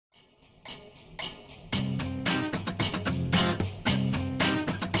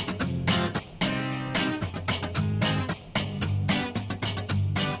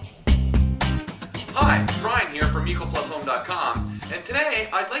Hi, Bryan here from EcoPlusHome.com, and today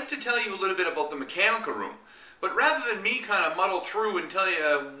I'd like to tell you a little bit about the mechanical room. But rather than me kind of muddle through and tell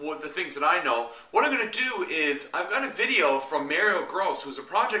you what the things that I know, what I'm going to do is I've got a video from Mario Gross, who's a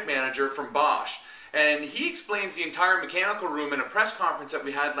project manager from Bosch, and he explains the entire mechanical room in a press conference that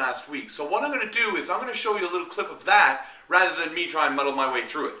we had last week. So what I'm going to do is I'm going to show you a little clip of that rather than me try and muddle my way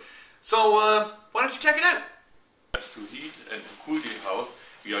through it. So why don't you check it out? To heat and to cool the house,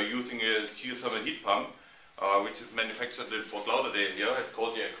 we are using a geothermal heat pump, which is manufactured in Fort Lauderdale here. It's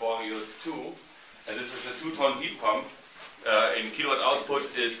called the Aquarius 2, and this is a 2-ton heat pump. In kilowatt output,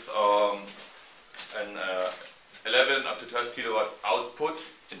 it's an 11 up to 12 kilowatt output,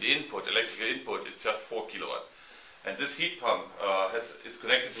 and the input, electrical input, is just 4 kilowatt. And this heat pump is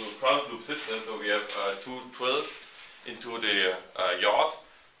connected to a ground loop system, so we have 2 drills into the yard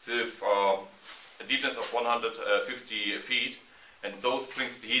with a distance of 150 feet, and those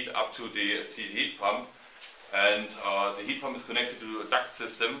brings the heat up to the heat pump. And the heat pump is connected to a duct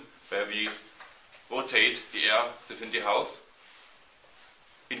system where we rotate the air within the house.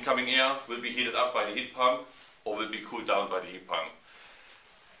 Incoming air will be heated up by the heat pump or will be cooled down by the heat pump.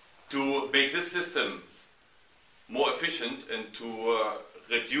 To make this system more efficient and to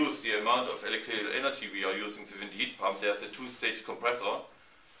reduce the amount of electrical energy we are using within the heat pump, there's a 2-stage compressor.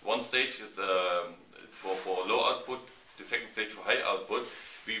 One stage is it's for low output, the second stage for high output.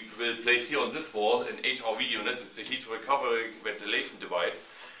 We will place here on this wall an HRV unit. It's a heat recovery ventilation device,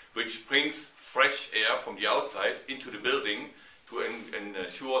 which brings fresh air from the outside into the building to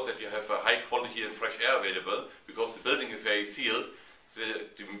ensure that you have a high quality and fresh air available, because the building is very sealed.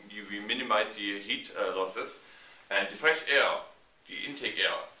 We minimize the heat losses, and the fresh air, the intake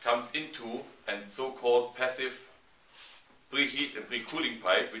air, comes into a so-called passive preheat and pre-cooling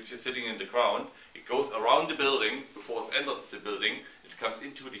pipe, which is sitting in the ground. It goes around the building before it enters the building. It comes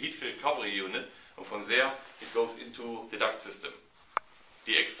into the heat recovery unit, and from there it goes into the duct system.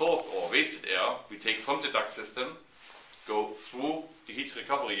 The exhaust or wasted air we take from the duct system, go through the heat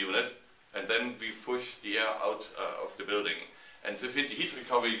recovery unit, and then we push the air out of the building. And within the heat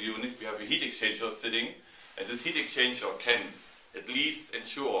recovery unit we have a heat exchanger sitting, and this heat exchanger can at least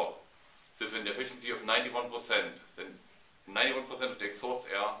ensure, with an efficiency of 91%, then 91% of the exhaust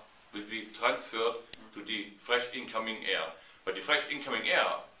air will be transferred to the fresh incoming air. But the fresh incoming air,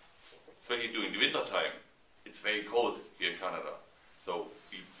 especially during the winter time, it's very cold here in Canada. So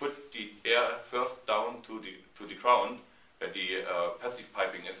we put the air first down to the ground where the passive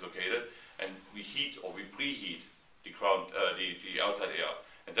piping is located, and we heat or we preheat the ground, the outside air,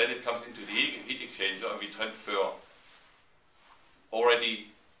 and then it comes into the heat exchanger, and we transfer already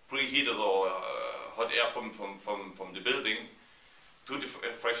preheated or hot air from the building to the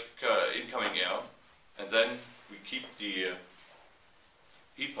fresh incoming air, and then we keep the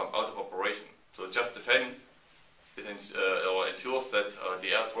heat pump out of operation. So just the fan ensures that the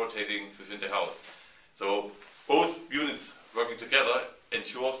air is rotating within the house. So both units working together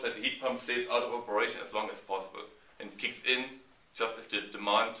ensures that the heat pump stays out of operation as long as possible and kicks in just if the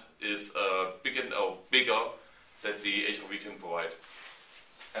demand is bigger that the HRV can provide.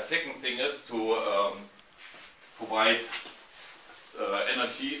 A second thing is to provide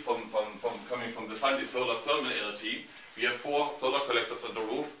energy coming from the sun, the solar thermal energy. We have 4 solar collectors on the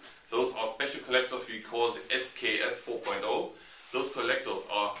roof. Those are special collectors we call the SKS 4.0. Those collectors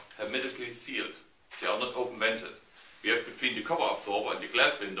are hermetically sealed. They are not open vented. We have between the copper absorber and the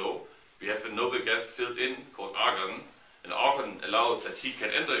glass window, we have a noble gas filled in called argon. And argon allows that heat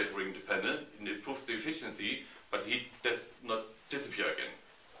can enter the panel and it improves the efficiency, but heat does not disappear again.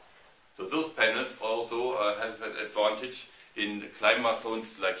 So those panels also have an advantage in climate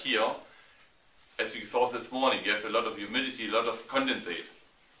zones like here. As we saw this morning, you have a lot of humidity, a lot of condensate.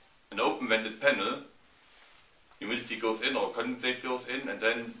 An open vented panel, humidity goes in or condensate goes in, and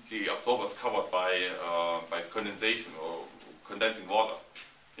then the absorber is covered by condensation or condensing water.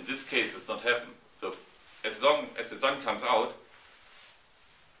 In this case, it's not happening. So as long as the sun comes out,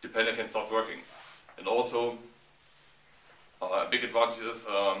 the panel can start working. And also, a big advantage is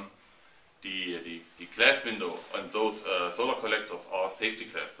the glass window on those solar collectors are safety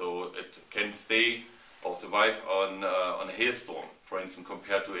glass, so it can stay or survive on a hailstorm, for instance,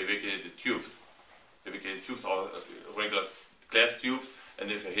 compared to evacuated tubes. Evacuated tubes are regular glass tubes,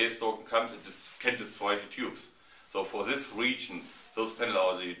 and if a hailstorm comes, it can destroy the tubes. So for this region, those panels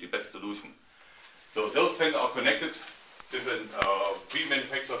are the best solution. So those panels are connected with a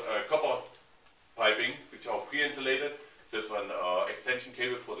pre-manufactured copper piping, which are pre-insulated, with an extension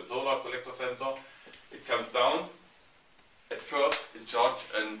cable for the solar collector sensor. It comes down. At first, it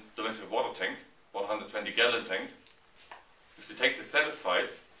charges a domestic water tank, 120-gallon tank. If the tank is satisfied,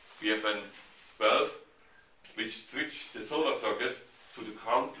 we have a valve which switch the solar circuit to the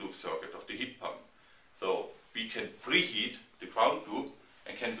ground loop circuit of the heat pump. So we can preheat the ground loop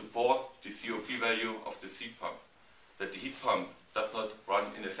and can support the COP value of the heat pump. That the heat pump does not run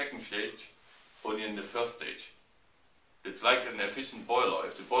in the second stage, only in the first stage. It's like an efficient boiler.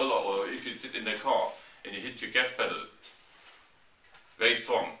 If the boiler, or if you sit in the car and you hit your gas pedal very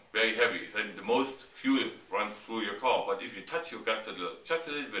strong, very heavy, then the most fuel runs through your car. But if you touch your gas pedal just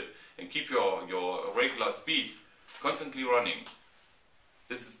a little bit and keep your regular speed constantly running,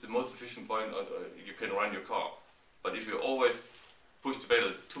 this is the most efficient point you can run your car. But if you always push the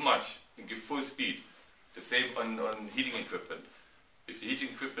pedal too much and give full speed, the same on heating equipment. If the heating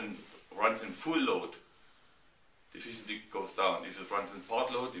equipment runs in full load, the efficiency goes down. If it runs in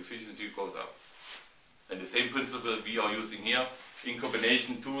part load, the efficiency goes up. And the same principle we are using here in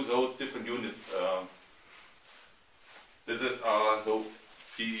combination to those different units. This is so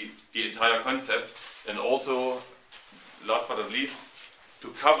the entire concept, and also, last but not least, to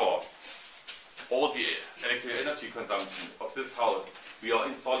cover all the electric energy consumption of this house, we are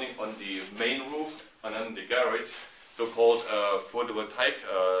installing on the main roof and on the garage so-called photovoltaic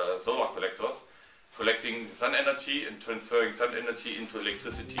solar collectors, collecting sun energy and transferring sun energy into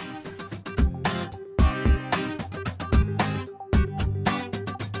electricity.